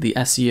on the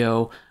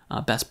SEO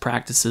best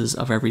practices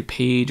of every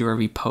page or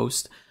every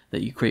post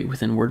that you create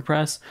within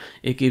WordPress.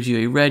 It gives you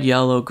a red,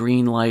 yellow,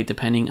 green light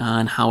depending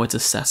on how it's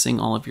assessing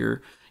all of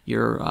your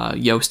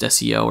Yoast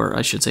SEO, or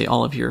I should say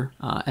all of your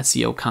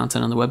SEO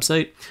content on the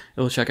website.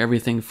 It will check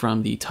everything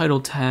from the title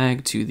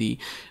tag to the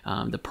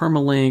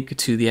permalink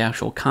to the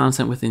actual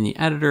content within the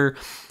editor,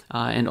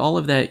 and all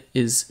of that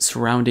is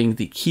surrounding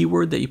the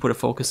keyword that you put a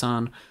focus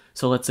on.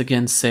 So let's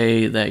again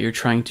say that you're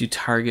trying to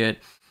target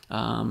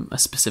a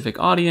specific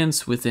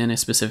audience within a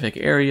specific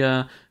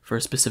area for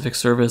a specific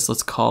service.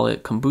 Let's call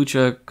it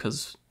kombucha,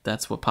 because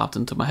that's what popped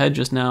into my head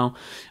just now.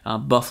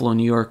 Buffalo,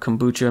 New York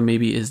kombucha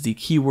maybe is the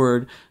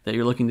keyword that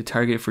you're looking to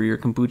target for your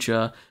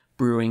kombucha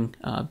brewing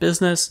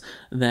business.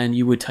 Then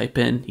you would type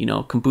in,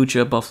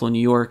 kombucha, Buffalo,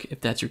 New York, if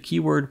that's your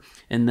keyword.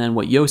 And then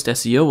what Yoast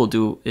SEO will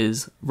do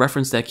is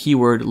reference that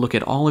keyword, look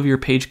at all of your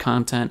page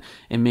content,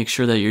 and make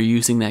sure that you're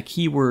using that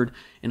keyword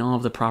in all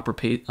of the proper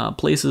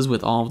places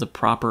with all of the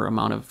proper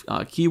amount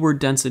of keyword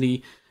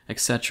density,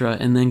 etc.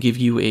 And then give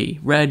you a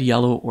red,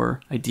 yellow,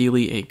 or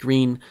ideally a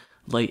green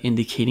light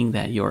indicating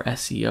that your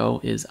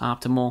SEO is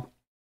optimal.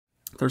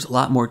 There's a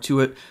lot more to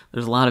it.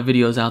 There's a lot of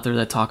videos out there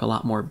that talk a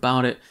lot more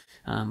about it.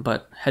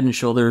 But head and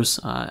shoulders,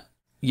 Yoast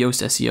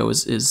SEO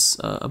is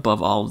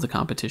above all of the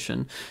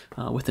competition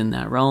within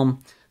that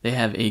realm. They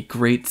have a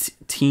great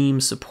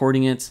team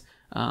supporting it,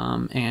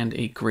 and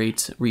a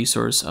great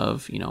resource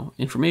of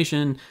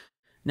information,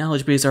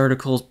 knowledge-based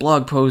articles,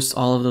 blog posts,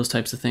 all of those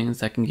types of things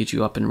that can get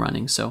you up and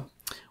running. So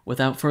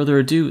without further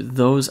ado,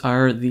 those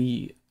are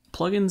the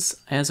plugins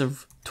as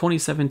of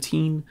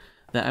 2017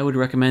 that I would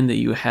recommend that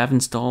you have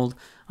installed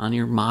on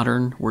your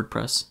modern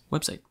WordPress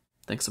website.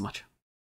 Thanks so much.